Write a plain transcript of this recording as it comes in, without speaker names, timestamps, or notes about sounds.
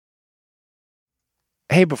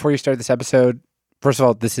Hey, before you start this episode, first of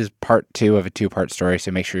all, this is part 2 of a 2-part story,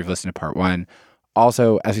 so make sure you've listened to part 1.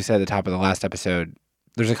 Also, as we said at the top of the last episode,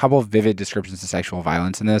 there's a couple of vivid descriptions of sexual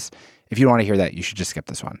violence in this. If you don't want to hear that, you should just skip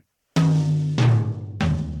this one.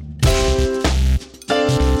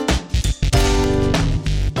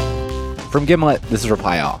 From Gimlet, this is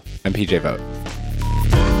Reply All. I'm PJ Vogt.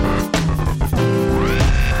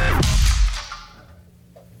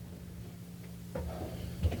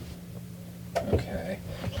 Okay.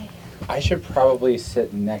 I should probably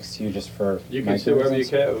sit next to you just for... You can sit wherever you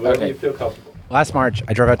can, wherever you feel comfortable. Last March,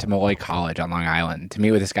 I drove out to Molloy College on Long Island to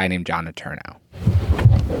meet with this guy named John Eterno.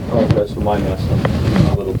 Oh, that's my mess. I'm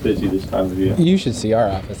a little busy this time of year. You should see our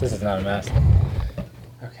office. This is not a mess.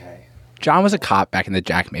 Okay. John was a cop back in the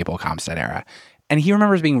Jack Maple Comstat era, and he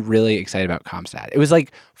remembers being really excited about Comstat. It was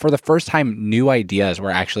like, for the first time, new ideas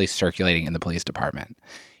were actually circulating in the police department.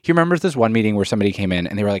 He remembers this one meeting where somebody came in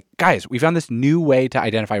and they were like, guys, we found this new way to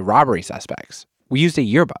identify robbery suspects. We used a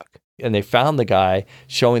yearbook. And they found the guy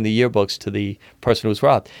showing the yearbooks to the person who was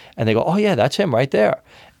robbed. And they go, oh, yeah, that's him right there.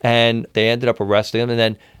 And they ended up arresting him. And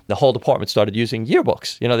then the whole department started using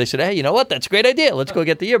yearbooks. You know, they said, hey, you know what? That's a great idea. Let's go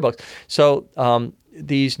get the yearbooks. So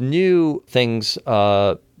these new things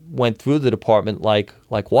went through the department like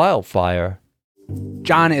wildfire.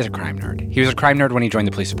 John is a crime nerd. He was a crime nerd when he joined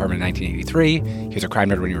the police department in 1983. He was a crime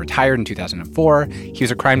nerd when he retired in 2004. He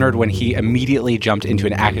was a crime nerd when he immediately jumped into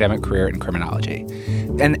an academic career in criminology.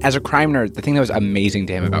 And as a crime nerd, the thing that was amazing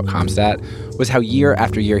to him about Comstat was how year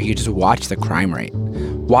after year he just watched the crime rate.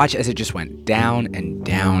 Watch as it just went down and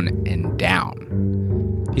down and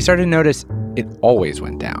down. He started to notice it always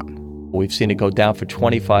went down. We've seen it go down for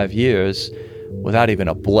 25 years without even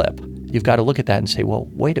a blip. You've got to look at that and say, well,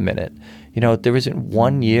 wait a minute. You know, there isn't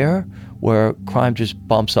one year where crime just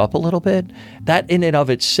bumps up a little bit. That in and of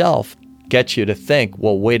itself gets you to think,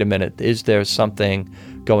 well, wait a minute, is there something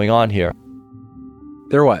going on here?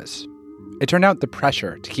 There was. It turned out the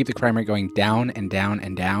pressure to keep the crime rate going down and down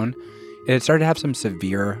and down, it had started to have some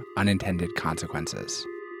severe unintended consequences.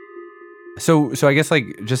 So I guess,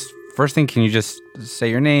 just first thing, can you just say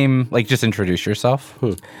your name, just introduce yourself?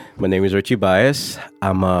 My name is Richie Bias.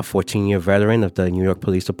 I'm a 14-year veteran of the New York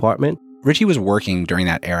Police Department. Richie was working during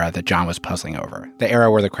that era that John was puzzling over, the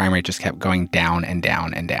era where the crime rate just kept going down and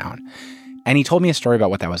down and down. And he told me a story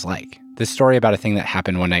about what that was like. This story about a thing that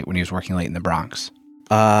happened one night when he was working late in the Bronx.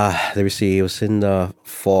 Let me see. It was in the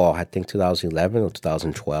fall, I think 2011 or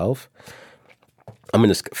 2012. I'm in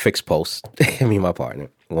this fixed post, me and my partner,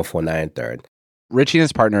 149 3rd. Richie and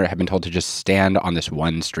his partner had been told to just stand on this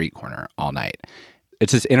one street corner all night.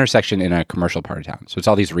 It's this intersection in a commercial part of town. So it's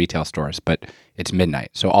all these retail stores, but it's midnight.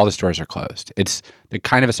 So all the stores are closed. It's the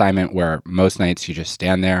kind of assignment where most nights you just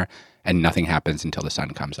stand there and nothing happens until the sun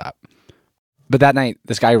comes up. But that night,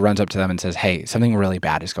 this guy runs up to them and says, hey, something really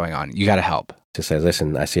bad is going on. You got to help. He says,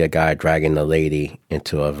 listen, I see a guy dragging a lady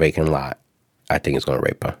into a vacant lot. I think he's going to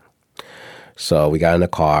rape her. So we got in the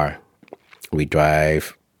car. We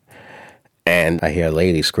drive. And I hear a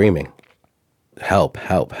lady screaming, help,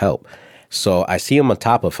 help, help. So I see him on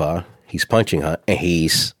top of her. He's punching her, and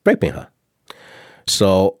he's raping her.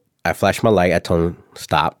 So I flash my light. I tell him,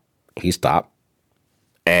 stop. He stopped.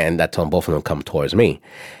 And I tell him both of them come towards me.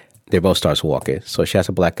 They both starts walking. So she has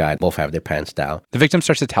a black guy. Both have their pants down. The victim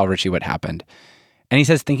starts to tell Richie what happened. And he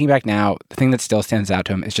says, thinking back now, the thing that still stands out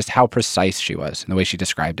to him is just how precise she was in the way she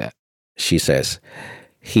described it. She says,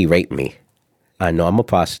 he raped me. I know I'm a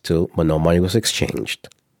prostitute, but no money was exchanged.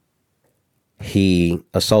 He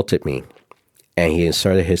assaulted me, and he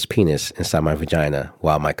inserted his penis inside my vagina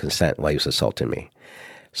without my consent while he was assaulting me.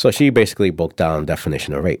 So she basically broke down the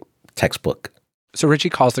definition of rape, textbook. So Richie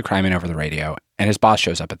calls the crime in over the radio, and his boss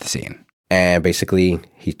shows up at the scene. And basically,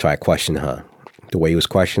 he tried questioning her. The way he was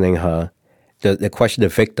questioning her, they questioned the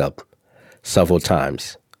victim several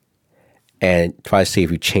times and tried to see if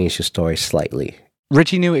he changed the story slightly.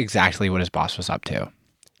 Richie knew exactly what his boss was up to.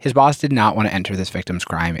 His boss did not want to enter this victim's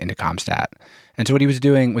crime into Comstat. And so what he was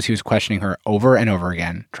doing was he was questioning her over and over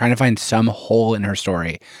again, trying to find some hole in her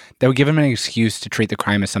story that would give him an excuse to treat the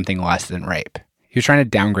crime as something less than rape. He was trying to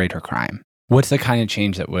downgrade her crime. What's the kind of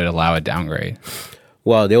change that would allow a downgrade?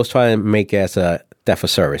 Well, they was trying to make it as a theft of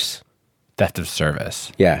service. Theft of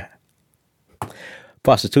service? Yeah.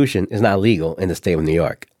 Prostitution is not legal in the state of New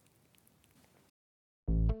York.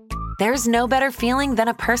 There's no better feeling than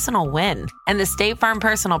a personal win. And the State Farm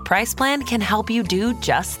Personal Price Plan can help you do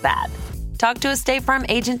just that. Talk to a State Farm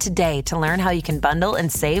agent today to learn how you can bundle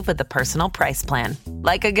and save with the Personal Price Plan.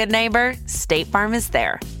 Like a good neighbor, State Farm is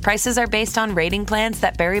there. Prices are based on rating plans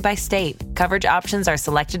that vary by state. Coverage options are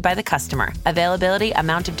selected by the customer. Availability,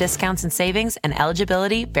 amount of discounts and savings, and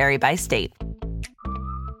eligibility vary by state.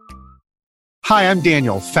 Hi, I'm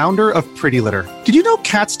Daniel, founder of Pretty Litter. Did you know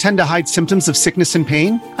cats tend to hide symptoms of sickness and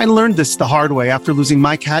pain? I learned this the hard way after losing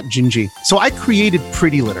my cat, Gingy. So I created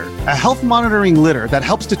Pretty Litter, a health monitoring litter that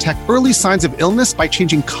helps detect early signs of illness by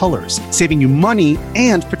changing colors, saving you money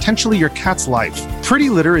and potentially your cat's life. Pretty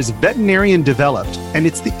Litter is veterinarian developed, and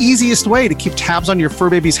it's the easiest way to keep tabs on your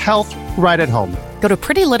fur baby's health right at home. Go to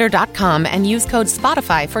prettylitter.com and use code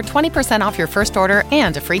SPOTIFY for 20% off your first order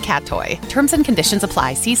and a free cat toy. Terms and conditions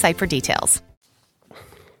apply. See site for details.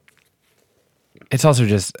 It's also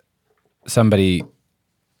just somebody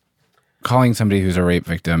calling somebody who's a rape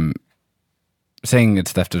victim, saying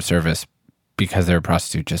it's theft of service because they're a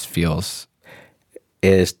prostitute just feels...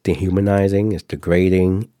 Is dehumanizing, is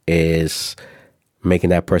degrading, is making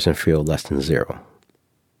that person feel less than zero.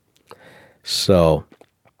 So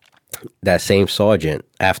that same sergeant,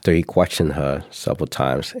 after he questioned her several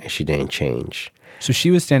times and she didn't change. So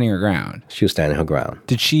she was standing her ground. She was standing her ground.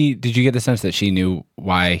 Did you get the sense that she knew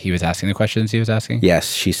why he was asking the questions he was asking?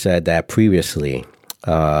 Yes, she said that previously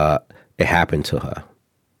it happened to her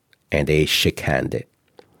and they shook-handed.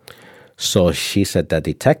 So she said that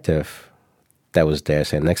detective that was there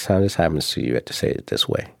said, next time this happens to you, you have to say it this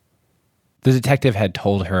way. The detective had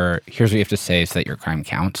told her, here's what you have to say so that your crime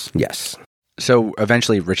counts? Yes. So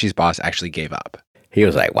eventually Richie's boss actually gave up. He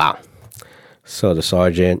was like, wow. So the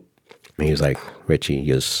sergeant, he was like, Richie,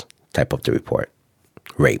 you just type up the report.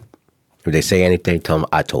 Rape. If they say anything, tell them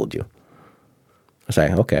I told you. I was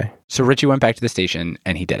like, okay. So Richie went back to the station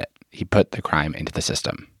and he did it. He put the crime into the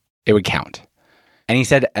system. It would count. And he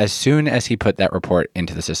said as soon as he put that report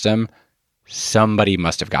into the system, somebody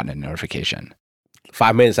must have gotten a notification.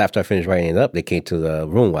 5 minutes after I finished writing it up, they came to the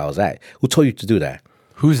room where I was at. Who told you to do that?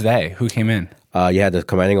 Who's they? Who came in? You had the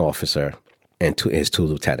commanding officer and his two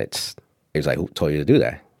lieutenants. He was like, who told you to do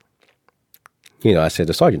that? You know, I said,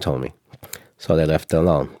 the sergeant told me. So they left it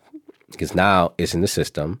alone. Because now it's in the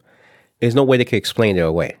system. There's no way they could explain it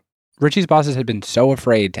away. Richie's bosses had been so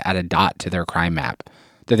afraid to add a dot to their crime map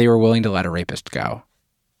that they were willing to let a rapist go.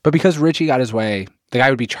 But because Richie got his way, the guy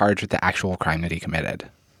would be charged with the actual crime that he committed.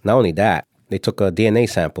 Not only that, they took a DNA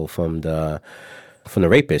sample from the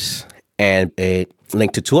rapist and it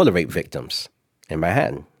linked to two other rape victims in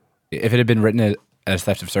Manhattan. If it had been written as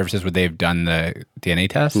theft of services, would they have done the DNA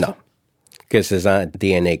test? No, because it's not a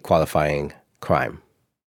DNA qualifying crime.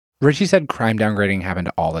 Richie said crime downgrading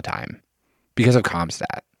happened all the time because of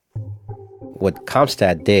CompStat. What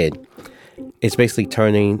CompStat did is basically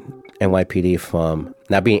turning NYPD from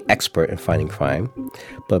not being expert in fighting crime,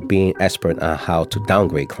 but being expert on how to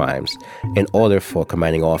downgrade crimes in order for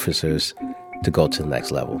commanding officers to go to the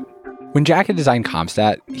next level. When Jack had designed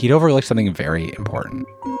CompStat, he'd overlooked something very important.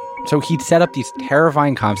 So he'd set up these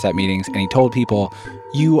terrifying CompStat meetings and he told people,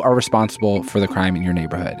 you are responsible for the crime in your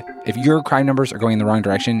neighborhood. If your crime numbers are going in the wrong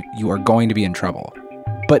direction, you are going to be in trouble.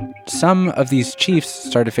 But some of these chiefs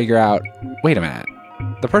started to figure out, wait a minute,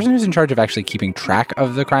 the person who's in charge of actually keeping track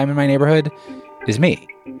of the crime in my neighborhood is me.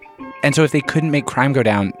 And so if they couldn't make crime go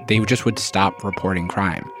down, they just would stop reporting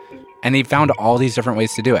crime. And they found all these different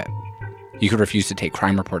ways to do it. You could refuse to take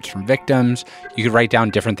crime reports from victims. You could write down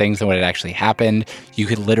different things than what had actually happened. You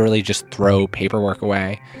could literally just throw paperwork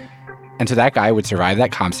away. And so that guy would survive that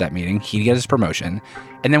CompStat meeting. He'd get his promotion.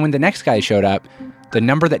 And then when the next guy showed up, the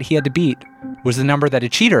number that he had to beat was the number that a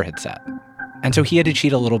cheater had set. And so he had to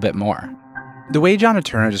cheat a little bit more. The way John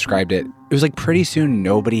Turner described it, it was like pretty soon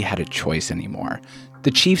nobody had a choice anymore.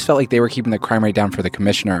 The chiefs felt like they were keeping the crime rate down for the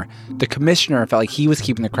commissioner. The commissioner felt like he was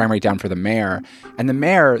keeping the crime rate down for the mayor. And the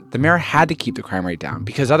mayor had to keep the crime rate down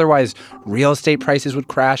because otherwise real estate prices would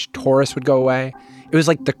crash, tourists would go away. It was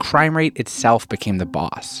like the crime rate itself became the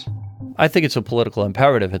boss. I think it's a political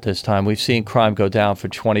imperative at this time. We've seen crime go down for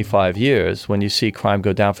 25 years. When you see crime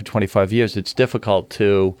go down for 25 years, it's difficult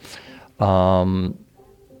to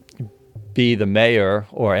be the mayor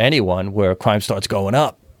or anyone where crime starts going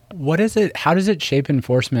up. What is it? How does it shape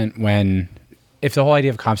enforcement when, if the whole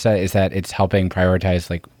idea of CompStat is that it's helping prioritize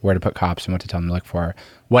like where to put cops and what to tell them to look for,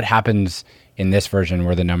 what happens in this version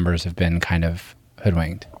where the numbers have been kind of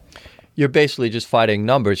hoodwinked? You're basically just fighting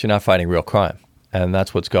numbers. You're not fighting real crime. And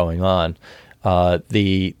that's what's going on.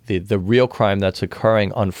 The real crime that's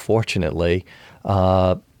occurring, unfortunately,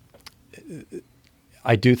 I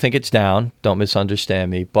do think it's down. Don't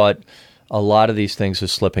misunderstand me. But a lot of these things are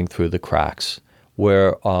slipping through the cracks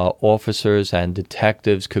where officers and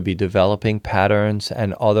detectives could be developing patterns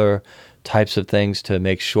and other types of things to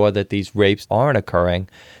make sure that these rapes aren't occurring.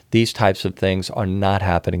 These types of things are not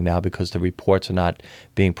happening now because the reports are not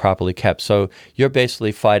being properly kept. So you're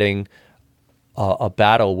basically fighting a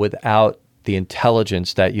battle without the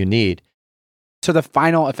intelligence that you need. So the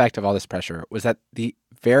final effect of all this pressure was that the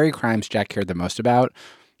very crimes Jack cared the most about,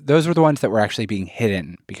 those were the ones that were actually being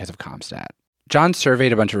hidden because of CompStat. John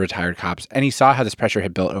surveyed a bunch of retired cops, and he saw how this pressure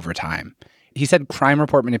had built over time. He said crime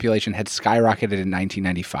report manipulation had skyrocketed in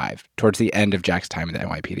 1995, towards the end of Jack's time at the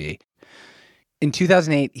NYPD. In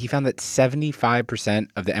 2008, he found that 75%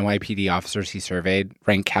 of the NYPD officers he surveyed,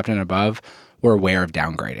 ranked captain and above, were aware of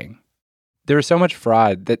downgrading. There was so much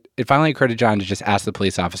fraud that it finally occurred to John to just ask the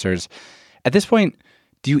police officers, at this point,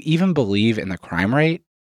 do you even believe in the crime rate?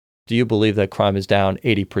 Do you believe that crime is down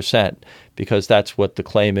 80%? Because that's what the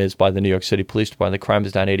claim is by the New York City Police Department, that crime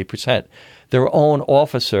is down 80%. Their own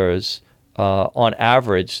officers, on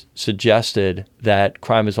average, suggested that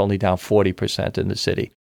crime is only down 40% in the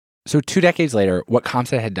city. So 2 decades later, what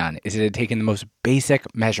CompStat had done is it had taken the most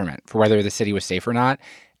basic measurement for whether the city was safe or not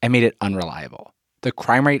and made it unreliable. The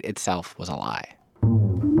crime rate itself was a lie.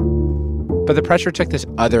 But the pressure took this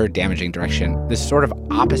other damaging direction, this sort of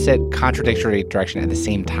opposite, contradictory direction at the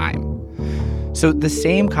same time. So the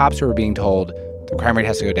same cops who were being told, the crime rate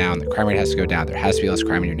has to go down, the crime rate has to go down, there has to be less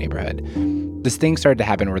crime in your neighborhood, this thing started to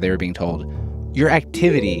happen where they were being told, your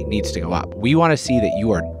activity needs to go up. We want to see that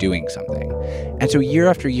you are doing something. And so year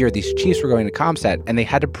after year, these chiefs were going to CompStat, and they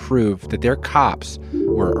had to prove that their cops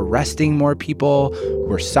were arresting more people,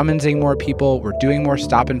 were summonsing more people, were doing more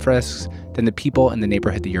stop and frisks than the people in the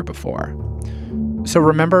neighborhood the year before. So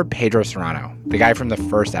remember Pedro Serrano, the guy from the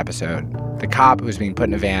first episode, the cop who was being put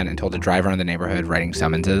in a van and told to drive around the neighborhood writing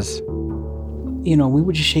summonses? You know, we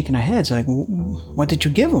were just shaking our heads like, what did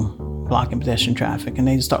you give them? Blocking pedestrian traffic. And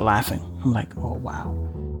they just start laughing. I'm like, oh, wow.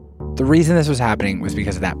 The reason this was happening was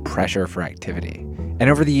because of that pressure for activity. And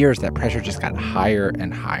over the years, that pressure just got higher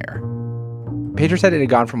and higher. Pedro said it had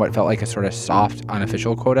gone from what felt like a sort of soft,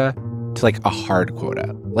 unofficial quota to like a hard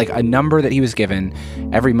quota, like a number that he was given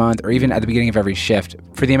every month or even at the beginning of every shift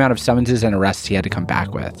for the amount of summonses and arrests he had to come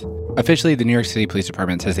back with. Officially, the New York City Police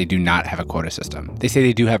Department says they do not have a quota system. They say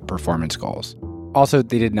they do have performance goals. Also,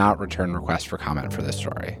 they did not return requests for comment for this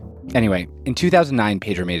story. Anyway, in 2009,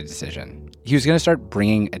 Pedro made a decision. He was going to start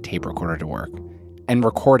bringing a tape recorder to work and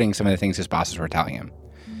recording some of the things his bosses were telling him.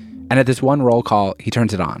 And at this one roll call, he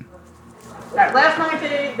turns it on. Last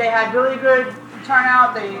night they had really good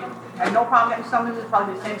turnout. They had no problem getting summonses.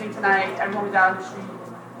 Probably the same thing tonight. Everyone was out on the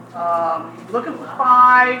street looking for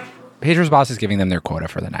 5. Pedro's boss is giving them their quota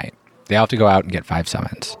for the night. They all have to go out and get 5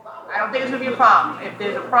 summons. I don't think it's going to be a problem. If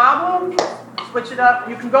there's a problem, switch it up.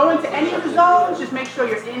 You can go into any of the zones. Just make sure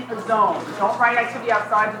you're in a zone. Don't write activity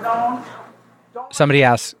outside the zone. Somebody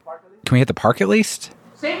asks, can we hit the park at least?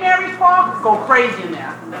 St. Mary's Park, go crazy in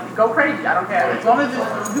there. Go crazy. I don't care. As long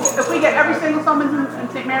as if we get every single summons in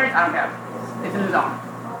St. Mary's, I don't care. It's in the zone.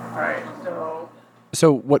 All right.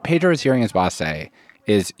 So what Pedro is hearing his boss say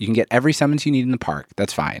is you can get every summons you need in the park.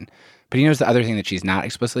 That's fine. But he knows the other thing that she's not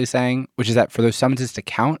explicitly saying, which is that for those summonses to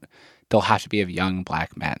count, they'll have to be of young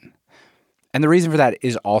black men. And the reason for that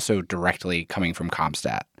is also directly coming from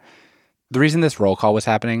CompStat. The reason this roll call was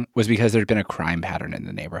happening was because there'd been a crime pattern in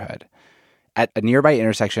the neighborhood. At a nearby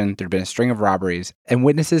intersection, there'd been a string of robberies, and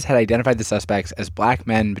witnesses had identified the suspects as black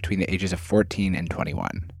men between the ages of 14 and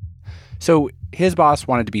 21. So his boss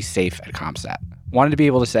wanted to be safe at CompStat, wanted to be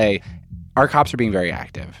able to say, our cops are being very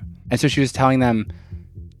active. And so she was telling them,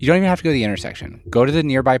 you don't even have to go to the intersection. Go to the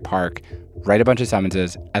nearby park, write a bunch of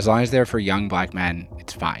summonses. As long as they're for young black men,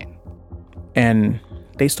 it's fine. And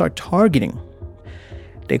they start targeting.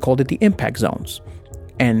 They called it the impact zones.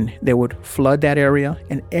 And they would flood that area,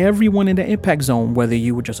 and everyone in the impact zone, whether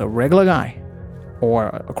you were just a regular guy or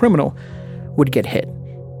a criminal, would get hit.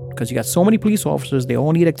 Because you got so many police officers, they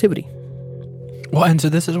all need activity. Well, and so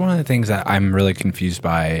this is one of the things that I'm really confused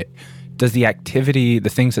by. Does the activity, the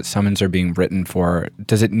things that summons are being written for,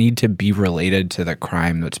 does it need to be related to the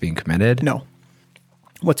crime that's being committed? No.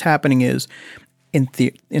 What's happening is, in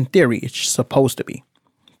theory, it's supposed to be.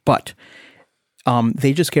 But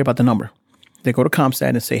they just care about the number. They go to CompStat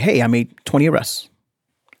and say, hey, I made 20 arrests.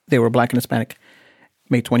 They were black and Hispanic,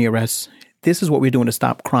 made 20 arrests. This is what we're doing to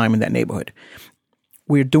stop crime in that neighborhood.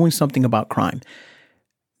 We're doing something about crime.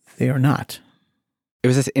 They are not. It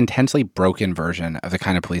was this intensely broken version of the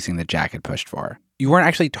kind of policing that Jack had pushed for. You weren't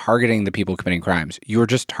actually targeting the people committing crimes. You were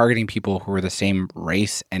just targeting people who were the same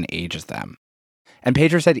race and age as them. And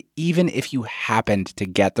Pedro said even if you happened to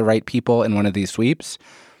get the right people in one of these sweeps,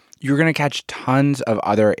 you're going to catch tons of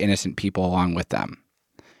other innocent people along with them.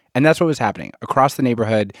 And that's what was happening. Across the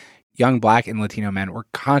neighborhood, young black and Latino men were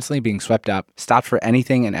constantly being swept up, stopped for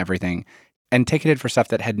anything and everything, and ticketed for stuff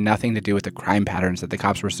that had nothing to do with the crime patterns that the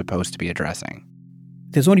cops were supposed to be addressing.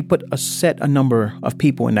 There's only put a number of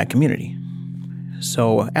people in that community.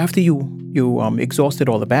 So after you exhausted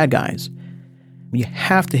all the bad guys, You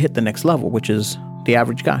have to hit the next level, which is the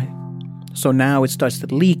average guy. So now it starts to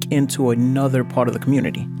leak into another part of the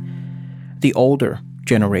community. The older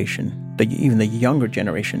generation, even the younger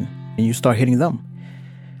generation, and you start hitting them.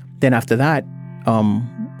 Then after that,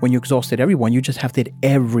 when you exhausted everyone, you just have to hit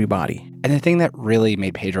everybody. And the thing that really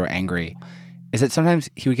made Pedro angry is that sometimes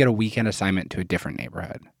he would get a weekend assignment to a different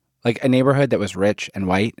neighborhood, like a neighborhood that was rich and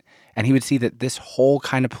white, and he would see that this whole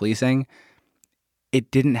kind of policing,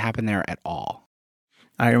 it didn't happen there at all.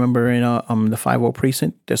 I remember in the 50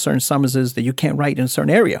 precinct, there's certain summonses that you can't write in a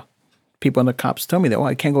certain area. People and the cops tell me that,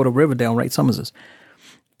 I can't go to Riverdale and write summonses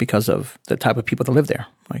because of the type of people that live there.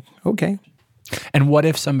 Like, okay. And what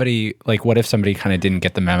if somebody kind of didn't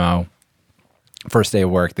get the memo? First day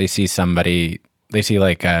of work, they see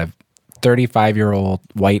like a 35-year-old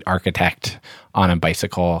white architect on a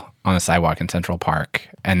bicycle on a sidewalk in Central Park,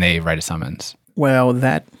 and they write a summons. Well,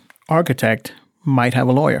 that architect might have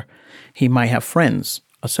a lawyer. He might have friends.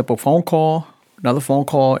 A simple phone call, another phone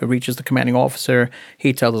call, it reaches the commanding officer.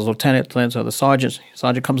 He tells the lieutenant or the sergeant.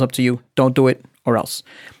 Sergeant comes up to you, don't do it or else.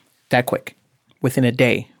 That quick. Within a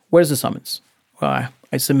day. Where's the summons? Well,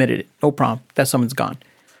 I submitted it. No problem. That summons gone.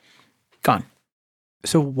 Gone.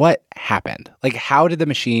 So what happened? Like, how did the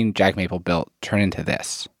machine Jack Maple built turn into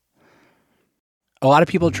this? A lot of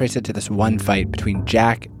people trace it to this one fight between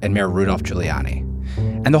Jack and Mayor Rudolph Giuliani.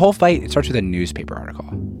 And the whole fight, it starts with a newspaper article.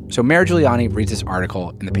 So Mayor Giuliani reads this article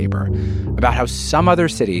in the paper about how some other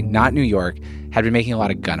city, not New York, had been making a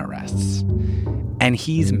lot of gun arrests. And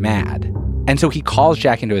he's mad. And so he calls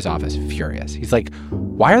Jack into his office, furious. He's like,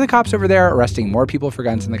 why are the cops over there arresting more people for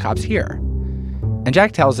guns than the cops here? And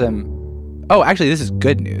Jack tells him, oh, actually, this is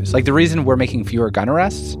good news. Like, the reason we're making fewer gun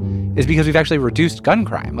arrests is because we've actually reduced gun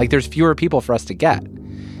crime. Like, there's fewer people for us to get.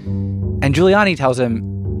 And Giuliani tells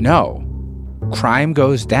him, no, crime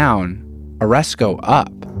goes down, arrests go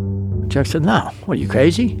up. Jack said, no, what, are you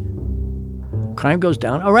crazy? Crime goes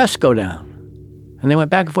down, arrests go down. And they went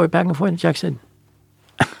back and forth, and Jack said,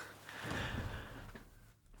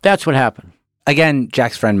 that's what happened. Again,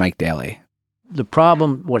 Jack's friend Mike Daly. The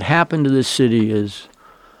problem, what happened to this city is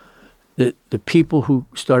that the people who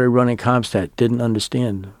started running Comstat didn't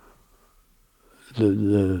understand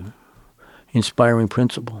the inspiring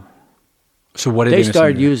principle. So what did they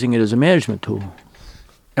started using it as a management tool.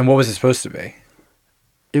 And what was it supposed to be?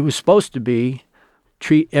 It was supposed to be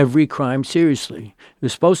treat every crime seriously. It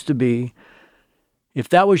was supposed to be, if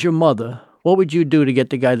that was your mother, what would you do to get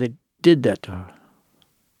the guy that did that to her?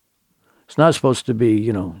 It's not supposed to be,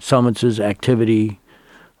 summonses, activity,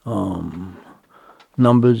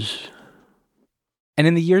 numbers. And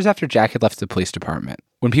in the years after Jack had left the police department,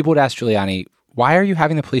 when people would ask Giuliani, why are you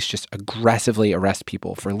having the police just aggressively arrest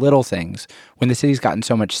people for little things when the city's gotten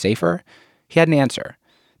so much safer? He had an answer.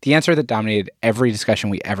 The answer that dominated every discussion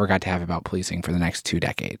we ever got to have about policing for the next 2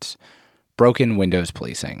 decades. Broken windows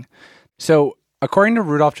policing. So, according to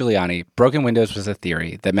Rudolph Giuliani, broken windows was a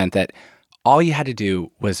theory that meant that all you had to do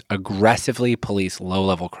was aggressively police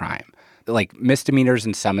low-level crime, like misdemeanors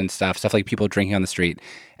and summons stuff like people drinking on the street.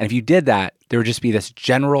 And if you did that, there would just be this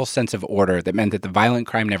general sense of order that meant that the violent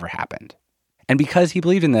crime never happened. And because he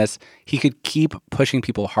believed in this, he could keep pushing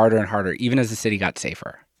people harder and harder, even as the city got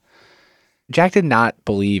safer. Jack did not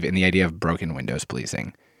believe in the idea of broken windows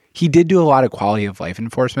policing. He did do a lot of quality of life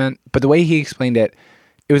enforcement, but the way he explained it,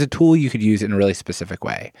 it was a tool you could use in a really specific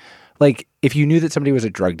way. Like, if you knew that somebody was a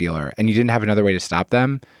drug dealer and you didn't have another way to stop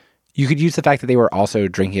them, you could use the fact that they were also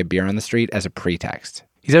drinking a beer on the street as a pretext.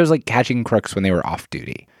 He said it was like catching crooks when they were off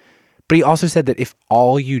duty. But he also said that if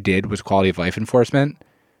all you did was quality of life enforcement,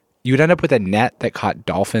 you would end up with a net that caught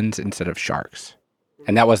dolphins instead of sharks.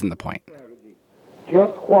 And that wasn't the point.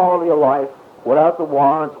 Just quality of life, without the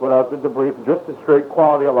warrants, without the debris, just the straight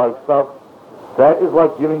quality of life stuff. That is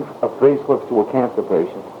like giving a facelift to a cancer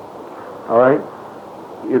patient. All right?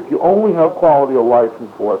 If you only have quality of life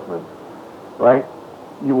enforcement, right,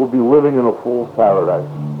 you will be living in a fool's paradise.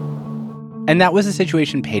 And that was the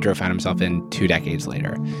situation Pedro found himself in 2 decades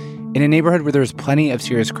later, in a neighborhood where there was plenty of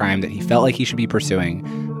serious crime that he felt like he should be pursuing,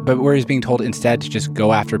 but where he's being told instead to just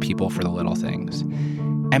go after people for the little things.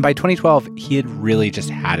 And by 2012, he had really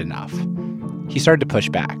just had enough. He started to push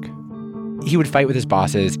back. He would fight with his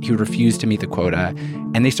bosses, he would refuse to meet the quota,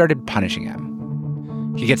 and they started punishing him.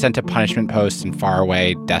 He'd get sent to punishment posts in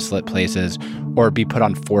faraway, desolate places, or be put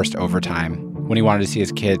on forced overtime. When he wanted to see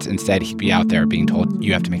his kids, instead he'd be out there being told,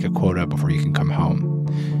 you have to make a quota before you can come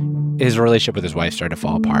home. His relationship with his wife started to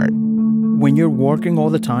fall apart. When you're working all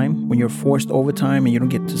the time, when you're forced overtime and you don't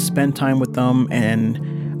get to spend time with them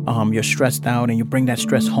and you're stressed out and you bring that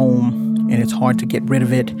stress home and it's hard to get rid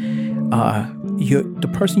of it,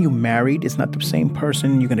 the person you married is not the same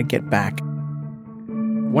person you're going to get back.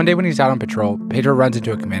 One day when he's out on patrol, Pedro runs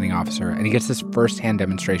into a commanding officer, and he gets this first-hand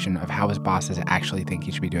demonstration of how his bosses actually think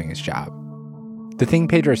he should be doing his job. The thing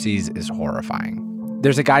Pedro sees is horrifying.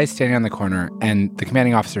 There's a guy standing on the corner, and the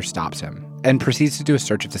commanding officer stops him and proceeds to do a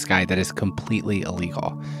search of this guy that is completely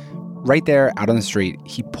illegal. Right there, out on the street,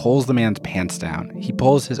 he pulls the man's pants down, he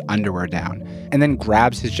pulls his underwear down, and then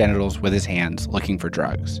grabs his genitals with his hands, looking for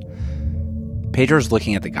drugs. Pedro's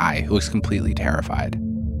looking at the guy, who looks completely terrified.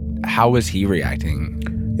 How was he reacting?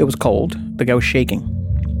 It was cold. The guy was shaking.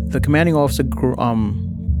 The commanding officer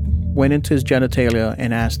went into his genitalia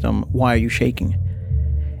and asked him, "Why are you shaking?"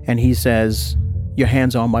 And he says, "Your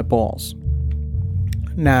hands are on my balls."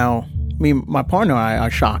 Now, my partner and I are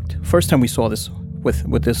shocked. First time we saw this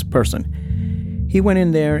with this person. He went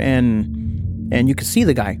in there and you could see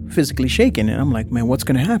the guy physically shaking. And I'm like, man, what's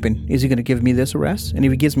going to happen? Is he going to give me this arrest? And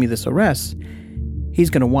if he gives me this arrest, he's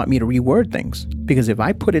going to want me to reword things. Because if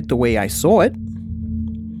I put it the way I saw it,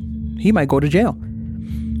 he might go to jail.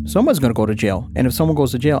 Someone's going to go to jail. And if someone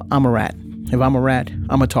goes to jail, I'm a rat. If I'm a rat,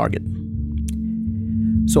 I'm a target.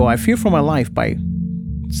 So I fear for my life by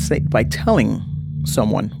telling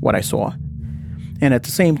someone what I saw. And at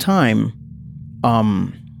the same time,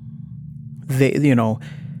 I'm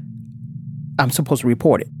supposed to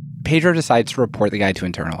report it. Pedro decides to report the guy to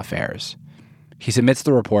Internal Affairs. He submits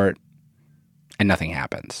the report, and nothing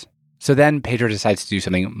happens. So then Pedro decides to do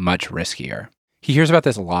something much riskier. He hears about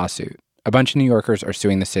this lawsuit. A bunch of New Yorkers are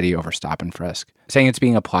suing the city over stop and frisk, saying it's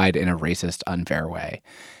being applied in a racist, unfair way.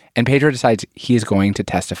 And Pedro decides he is going to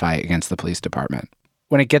testify against the police department.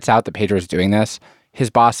 When it gets out that Pedro is doing this, his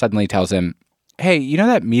boss suddenly tells him, "Hey, you know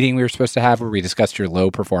that meeting we were supposed to have where we discussed your low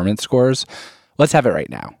performance scores? Let's have it right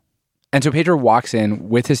now." And so Pedro walks in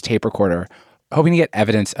with his tape recorder, hoping to get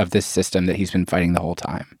evidence of this system that he's been fighting the whole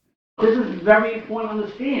time. This is very important to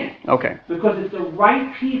understand. Okay. Because it's the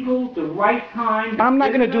right people, the right time. I'm not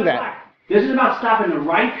going to do that. This is about stopping the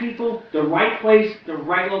right people, the right place, the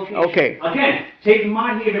right location. Okay. Again, take in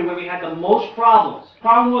mind here where we had the most problems.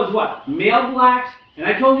 Problem was what? Male blacks, and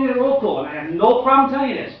I told you the roll call, and I have no problem telling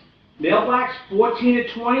you this. Male blacks 14 to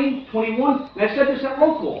 20, 21, and I said this at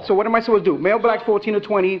roll call. So what am I supposed to do? Male blacks 14 to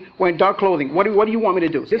 20 wearing dark clothing. What do you want me to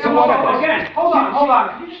do? This is what again. Hold on.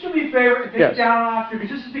 Can you just do me a favor and take it down a notch, because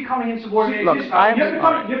this is becoming insubordination. Look,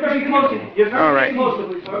 you're very close. You're very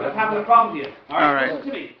close to having a problem here. All right. Listen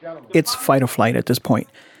to me. It's fight or flight at this point.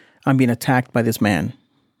 I'm being attacked by this man.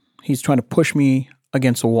 He's trying to push me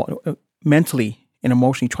against a wall, mentally and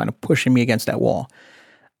emotionally trying to push me against that wall.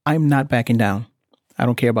 I'm not backing down. I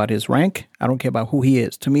don't care about his rank. I don't care about who he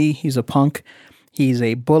is. To me, he's a punk. He's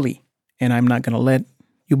a bully, and I'm not going to let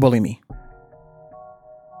you bully me.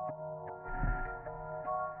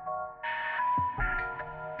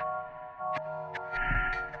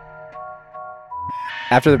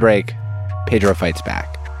 After the break, Pedro fights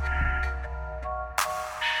back.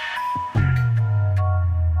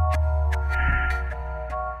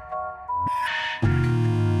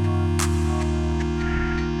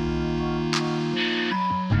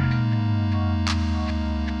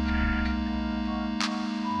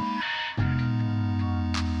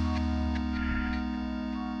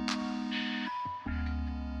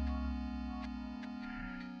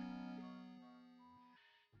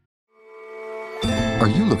 Are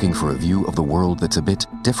you looking for a view of the world that's a bit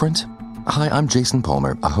different? Hi, I'm Jason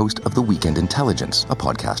Palmer, a host of The Weekend Intelligence, a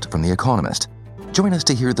podcast from The Economist. Join us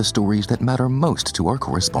to hear the stories that matter most to our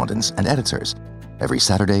correspondents and editors. Every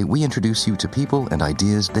Saturday, we introduce you to people and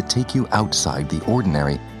ideas that take you outside the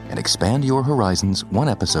ordinary and expand your horizons one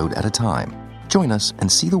episode at a time. Join us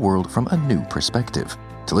and see the world from a new perspective.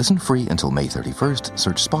 To listen free until May 31st,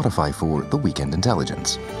 search Spotify for The Weekend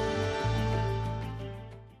Intelligence.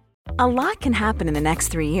 A lot can happen in the next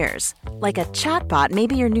 3 years. Like a chatbot may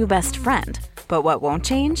be your new best friend. But what won't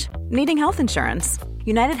change? Needing health insurance.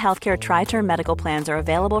 United Healthcare Tri-Term Medical Plans are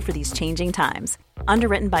available for these changing times.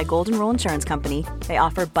 Underwritten by Golden Rule Insurance Company, they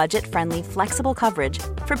offer budget-friendly, flexible coverage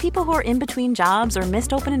for people who are in between jobs or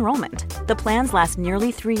missed open enrollment. The plans last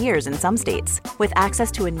nearly 3 years in some states, with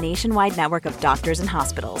access to a nationwide network of doctors and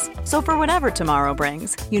hospitals. So for whatever tomorrow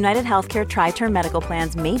brings, United Healthcare Tri-Term Medical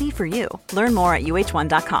Plans may be for you. Learn more at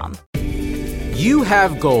uh1.com. You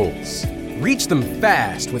have goals. Reach them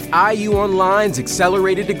fast with IU Online's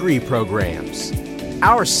accelerated degree programs.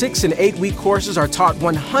 Our 6- and 8-week courses are taught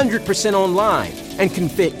 100% online and can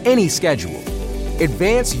fit any schedule.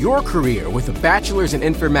 Advance your career with a bachelor's in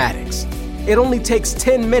informatics. It only takes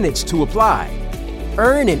 10 minutes to apply.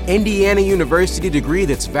 Earn an Indiana University degree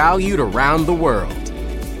that's valued around the world.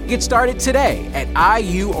 Get started today at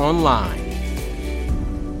IU Online.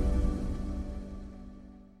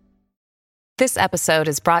 This episode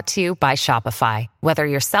is brought to you by Shopify. Whether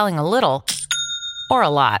you're selling a little or a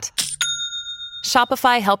lot,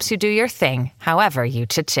 Shopify helps you do your thing, however you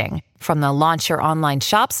cha-ching. From the launch your online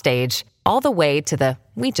shop stage, all the way to the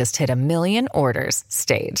we just hit 1 million orders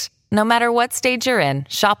stage. No matter what stage you're in,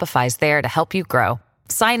 Shopify's there to help you grow.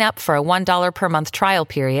 Sign up for a $1 per month trial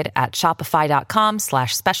period at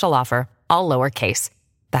shopify.com/special offer, all lowercase.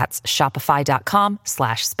 That's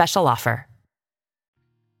shopify.com/special offer.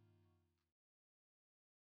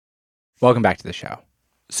 Welcome back to the show.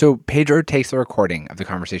 So Pedro takes the recording of the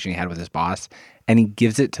conversation he had with his boss and he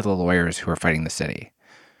gives it to the lawyers who are fighting the city.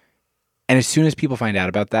 And as soon as people find out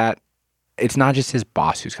about that, it's not just his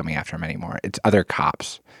boss who's coming after him anymore. It's other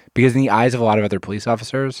cops. Because in the eyes of a lot of other police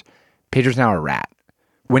officers, Pedro's now a rat.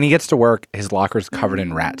 When he gets to work, his locker's covered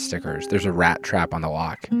in rat stickers. There's a rat trap on the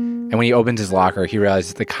lock. And when he opens his locker, he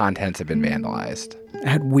realizes the contents have been vandalized. I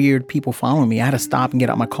had weird people following me. I had to stop and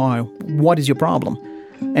get out my car. What is your problem?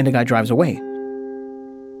 And the guy drives away.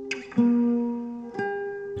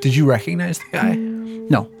 Did you recognize the guy?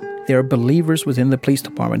 No. There are believers within the police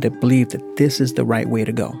department that believe that this is the right way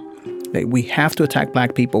to go. That we have to attack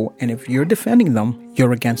black people, and if you're defending them,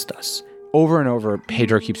 you're against us. Over and over,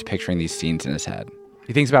 Pedro keeps picturing these scenes in his head.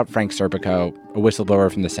 He thinks about Frank Serpico, a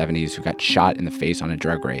whistleblower from the 70s who got shot in the face on a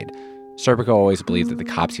drug raid. Serpico always believed that the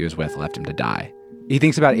cops he was with left him to die. He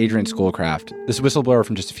thinks about Adrian Schoolcraft, this whistleblower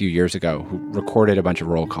from just a few years ago who recorded a bunch of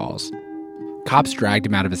roll calls. Cops dragged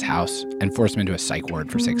him out of his house and forced him into a psych ward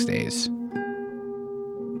for 6 days.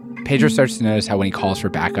 Pedro starts to notice how when he calls for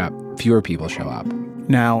backup, fewer people show up.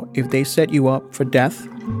 Now, if they set you up for death,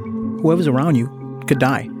 whoever's around you could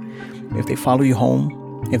die. If they follow you home,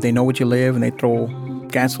 if they know where you live and they throw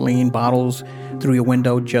gasoline bottles through your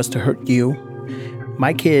window just to hurt you.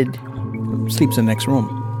 My kid sleeps in the next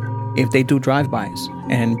room. If they do drive-bys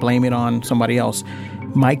and blame it on somebody else,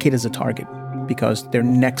 my kid is a target because they're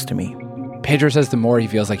next to me. Pedro says the more he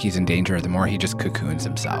feels like he's in danger, the more he just cocoons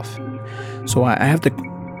himself. So I have to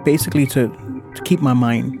basically to keep my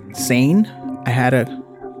mind sane, I had to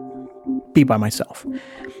be by myself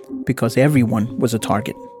because everyone was a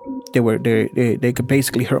target. They could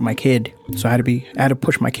basically hurt my kid, so I had to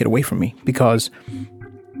push my kid away from me because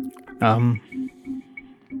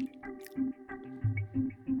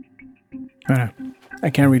I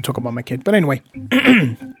can't really talk about my kid. But anyway,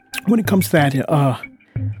 when it comes to that,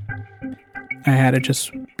 I had to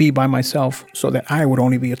just be by myself so that I would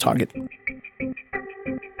only be a target.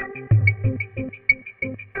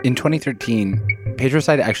 In 2013, Pedro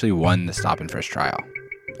Side actually won the stop and frisk trial.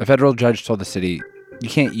 A federal judge told the city, you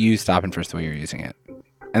can't use stop and frisk the way you're using it.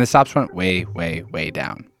 And the stops went way, way, way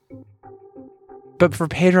down. But for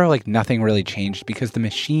Pedro, nothing really changed because the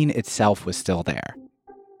machine itself was still there.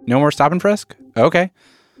 No more stop and frisk? Okay.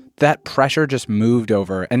 That pressure just moved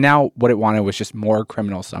over, and now what it wanted was just more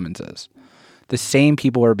criminal summonses. The same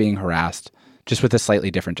people were being harassed, just with a slightly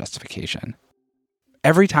different justification.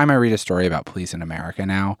 Every time I read a story about police in America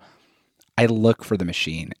now, I look for the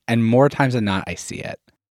machine, and more times than not, I see it.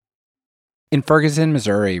 In Ferguson,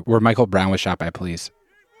 Missouri, where Michael Brown was shot by police,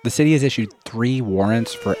 the city has issued 3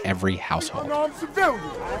 warrants for every household.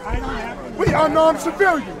 We are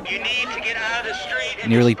non-civilians. You need to get out of the street.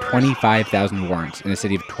 Nearly 25,000 warrants in a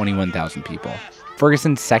city of 21,000 people.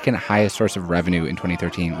 Ferguson's second highest source of revenue in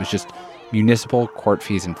 2013 was just municipal court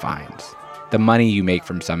fees and fines, the money you make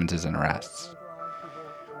from summonses and arrests.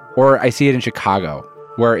 Or I see it in Chicago,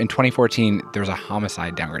 where in 2014, there was a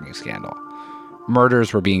homicide downgrading scandal.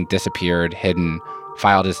 Murders were being disappeared, hidden,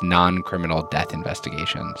 filed as non-criminal death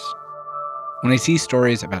investigations. When I see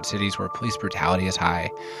stories about cities where police brutality is high,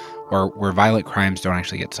 or where violent crimes don't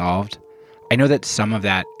actually get solved, I know that some of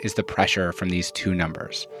that is the pressure from these 2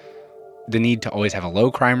 numbers. The need to always have a low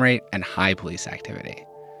crime rate and high police activity.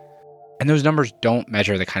 And those numbers don't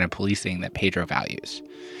measure the kind of policing that Pedro values.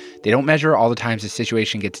 They don't measure all the times the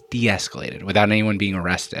situation gets de-escalated without anyone being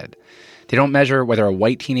arrested. They don't measure whether a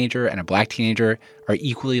white teenager and a black teenager are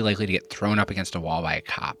equally likely to get thrown up against a wall by a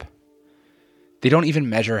cop. They don't even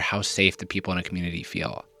measure how safe the people in a community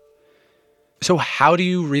feel. So how do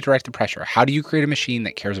you redirect the pressure? How do you create a machine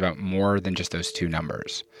that cares about more than just those 2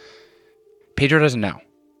 numbers? Pedro doesn't know.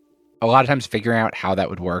 A lot of times figuring out how that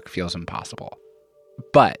would work feels impossible.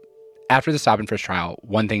 But after the stop and frisk trial,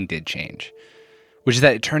 one thing did change, which is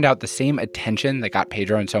that it turned out the same attention that got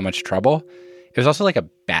Pedro in so much trouble, it was also like a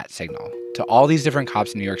bat signal to all these different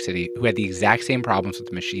cops in New York City who had the exact same problems with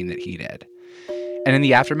the machine that he did. And in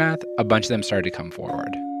the aftermath, a bunch of them started to come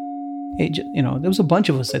forward. There was a bunch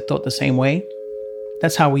of us that thought the same way.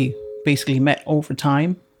 That's how we basically met over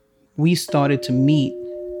time. We started to meet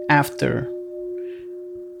after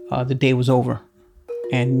the day was over.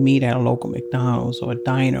 and meet at a local McDonald's or a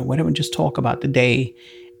diner, whatever, and just talk about the day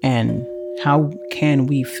and how can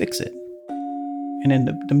we fix it. And then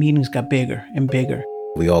the meetings got bigger and bigger.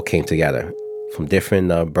 We all came together from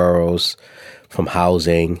different boroughs, from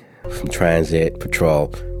housing, from transit,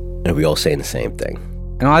 patrol, and we all saying the same thing.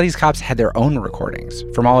 And a lot of these cops had their own recordings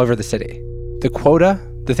from all over the city. The quota,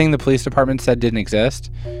 the thing the police department said didn't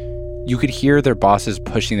exist, you could hear their bosses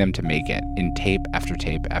pushing them to make it in tape after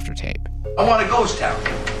tape after tape. I want a ghost town.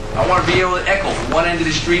 I want to be able to echo from one end of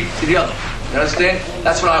the street to the other. You understand?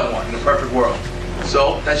 That's what I want in a perfect world.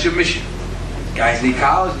 So that's your mission. Guys need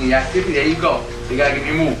college, need activity, there you go. You gotta get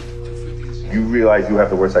your move. You realize you have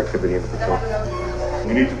the worst activity in the patrol.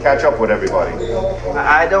 You need to catch up with everybody.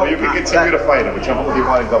 I don't... Or you can continue to fight it, whichever way you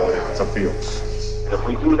want to go with it. It's up to you. If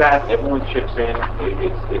we do that, everyone chips in,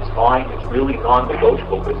 it's fine, it's really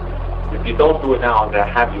non-negotiable. If you don't do it now, I'm going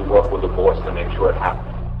to have you work with the boss to make sure it happens.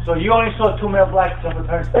 So you only saw 2 male blacks jump in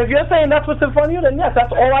turn? If you're saying that's what's in front of you, then yes,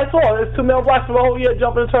 that's all I saw. It's 2 male blacks for the whole year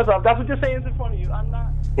jumping the turnstile. That's what you're saying is in front of you. I'm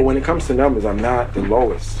not. But when it comes to numbers, I'm not the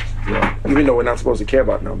lowest. Yeah. Even though we're not supposed to care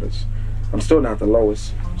about numbers, I'm still not the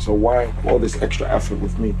lowest. So why all this extra effort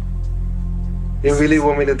with me? You really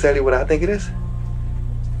want me to tell you what I think it is?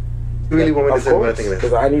 You really want me to tell you what I think it is?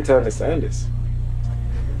 Because I need to understand this.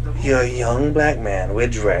 You're a young black man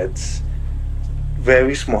with dreads,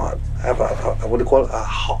 very smart. Have what do you call it?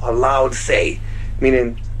 A loud say,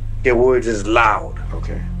 meaning your words is loud.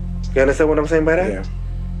 Okay. You understand what I'm saying by that? Yeah.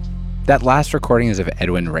 That last recording is of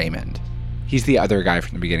Edwin Raymond. He's the other guy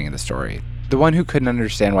from the beginning of the story, the one who couldn't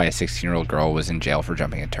understand why a 16-year-old girl was in jail for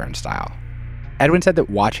jumping a turnstile. Edwin said that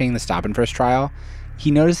watching the stop and frisk trial, he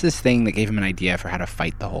noticed this thing that gave him an idea for how to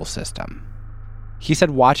fight the whole system. He said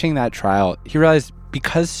watching that trial, he realized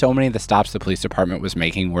because so many of the stops the police department was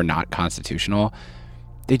making were not constitutional,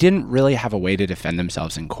 they didn't really have a way to defend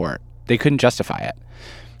themselves in court. They couldn't justify it.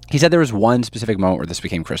 He said there was one specific moment where this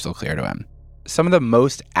became crystal clear to him. Some of the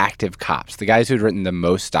most active cops, the guys who'd written the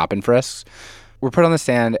most stop and frisks, were put on the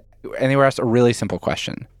stand and they were asked a really simple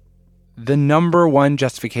question. The number one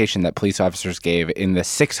justification that police officers gave in the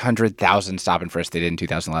 600,000 stop and frisks they did in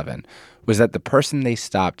 2011 was that the person they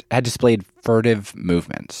stopped had displayed furtive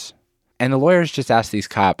movements. And the lawyers just asked these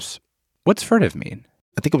cops, what's furtive mean?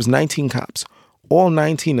 I think it was 19 cops. All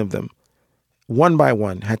 19 of them, one by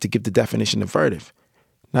one, had to give the definition of furtive.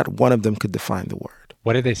 Not one of them could define the word.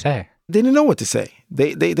 What did they say? They didn't know what to say.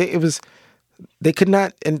 They could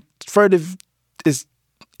not, and furtive it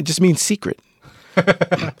just means secret.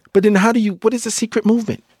 But then what is a secret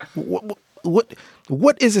movement?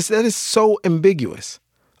 What is this? That is so ambiguous.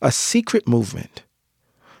 A secret movement.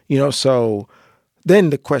 So then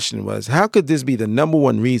the question was, how could this be the number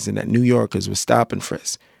one reason that New Yorkers would stop and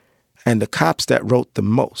frisk? And the cops that wrote the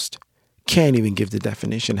most can't even give the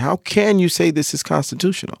definition. How can you say this is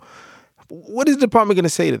constitutional? What is the department going to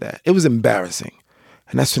say to that? It was embarrassing.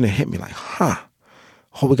 And that's when it hit me like,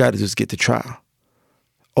 all we got to do is get to trial.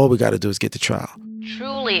 All we got to do is get to trial.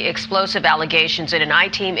 Truly explosive allegations in an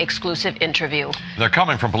I-Team exclusive interview. They're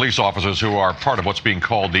coming from police officers who are part of what's being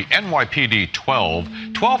called the NYPD 12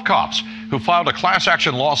 cops who filed a class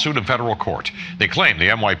action lawsuit in federal court. They claim the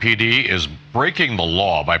NYPD is breaking the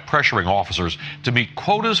law by pressuring officers to meet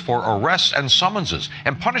quotas for arrests and summonses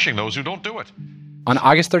and punishing those who don't do it. On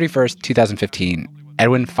August 31st, 2015,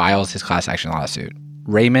 Edwin files his class action lawsuit,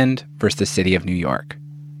 Raymond versus the city of New York.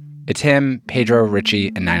 It's him, Pedro,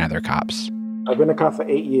 Richie, and 9 other cops. I've been a cop for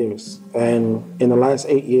 8 years, and in the last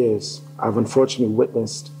 8 years, I've unfortunately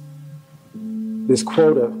witnessed this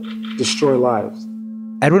quota destroy lives.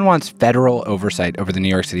 Edwin wants federal oversight over the New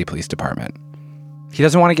York City Police Department. He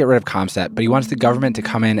doesn't want to get rid of CompStat, but he wants the government to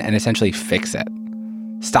come in and essentially fix it.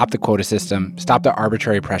 Stop the quota system, stop the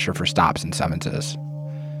arbitrary pressure for stops and summonses.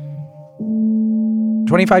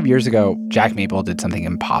 25 years ago, Jack Maple did something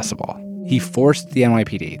impossible. He forced the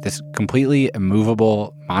NYPD, this completely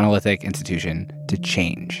immovable, monolithic institution, to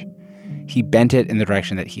change. He bent it in the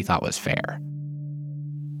direction that he thought was fair.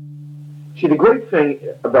 See, the great thing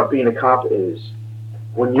about being a cop is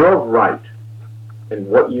when you're right in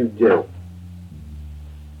what you do,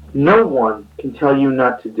 no one can tell you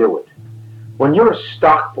not to do it. When you're a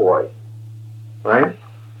stock boy, right,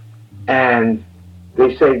 and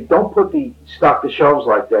they say, don't put the stock to shelves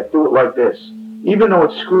like that, do it like this. Even though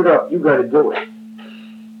it's screwed up, you got to do it.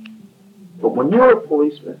 But when you're a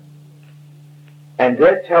policeman and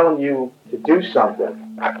they're telling you to do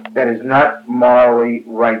something that is not morally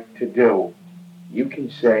right to do, you can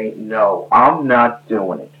say, no, I'm not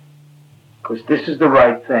doing it. Because this is the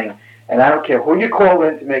right thing. And I don't care who you call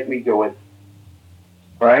in to make me do it.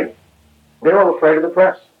 Right? They're all afraid of the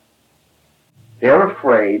press. They're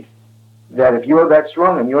afraid that if you're that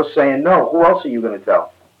strong and you're saying no, who else are you going to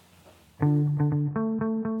tell?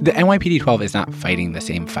 The NYPD 12 is not fighting the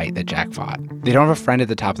same fight that Jack fought. They don't have a friend at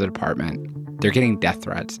the top of the department. They're getting death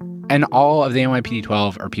threats. And all of the NYPD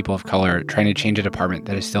 12 are people of color trying to change a department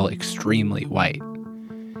that is still extremely white.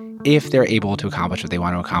 If they're able to accomplish what they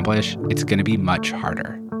want to accomplish, it's going to be much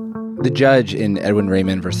harder. The judge in Edwin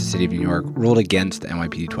Raymond versus City of New York ruled against the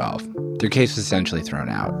NYPD 12. Their case was essentially thrown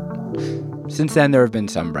out. Since then, there have been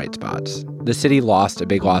some bright spots. The city lost a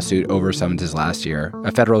big lawsuit over summonses last year.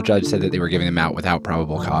 A federal judge said that they were giving them out without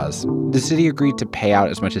probable cause. The city agreed to pay out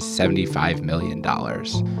as much as $75 million.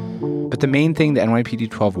 But the main thing the NYPD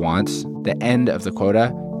 12 wants, the end of the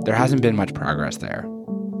quota, there hasn't been much progress there.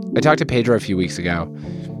 I talked to Pedro a few weeks ago.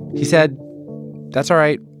 He said, "That's all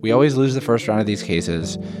right. We always lose the first round of these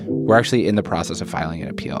cases. We're actually in the process of filing an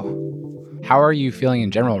appeal." How are you feeling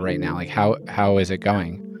in general right now? Like, how is it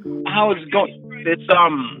going? How it's going? It's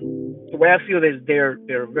the way I feel is they're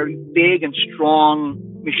a very big and strong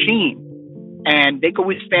machine, and they could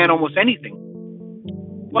withstand almost anything.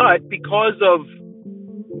 But because of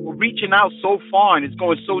reaching out so far and it's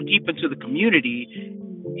going so deep into the community,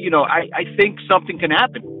 I think something can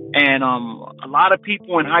happen. And a lot of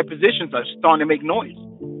people in high positions are starting to make noise.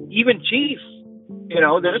 Even chiefs, there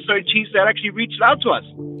are certain chiefs that actually reached out to us.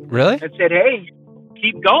 Really? And said, hey,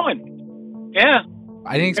 keep going. Yeah.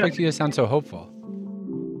 I didn't expect you to sound so hopeful.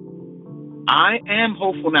 I am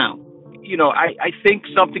hopeful now. I think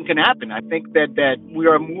something can happen. I think that we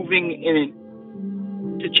are moving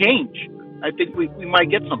to change. I think we might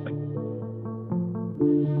get something.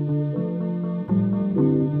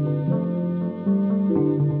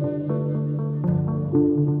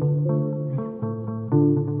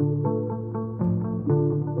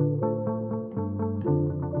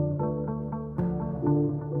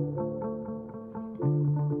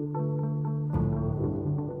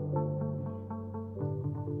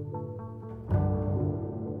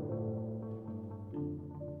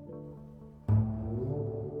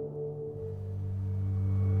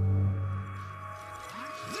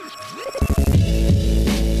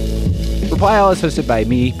 Reply All is hosted by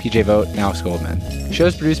me, PJ Vogt, and Alex Goldman. The show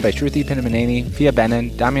is produced by Shruti Pinamaneni, Fia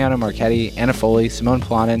Benin, Damiano Marchetti, Anna Foley, Simone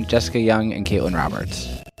Polanen, Jessica Young, and Caitlin Roberts.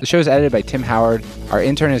 The show is edited by Tim Howard. Our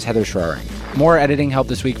intern is Heather Schroering. More editing help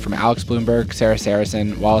this week from Alex Bloomberg, Sarah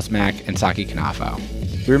Saracen, Wallace Mack, and Saki Kanafo.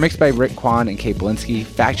 We were mixed by Rick Kwan and Kate Blinsky,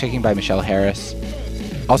 fact-checking by Michelle Harris.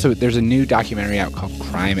 Also, there's a new documentary out called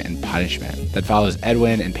Crime and Punishment that follows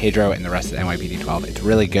Edwin and Pedro and the rest of the NYPD 12. It's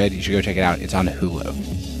really good. You should go check it out. It's on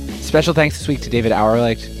Hulu. Special thanks this week to David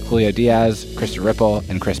Auerlicht, Julio Diaz, Krista Ripple,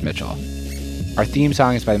 and Chris Mitchell. Our theme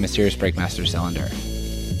song is by the mysterious Breakmaster Cylinder.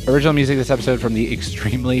 Original music this episode from the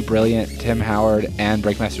extremely brilliant Tim Howard and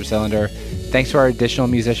Breakmaster Cylinder. Thanks to our additional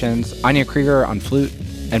musicians, Anya Krieger on flute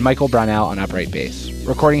and Michael Brownell on upright bass.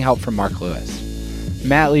 Recording help from Mark Lewis.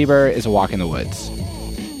 Matt Lieber is a walk in the woods.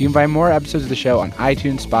 You can find more episodes of the show on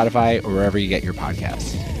iTunes, Spotify, or wherever you get your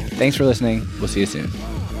podcasts. Thanks for listening. We'll see you soon.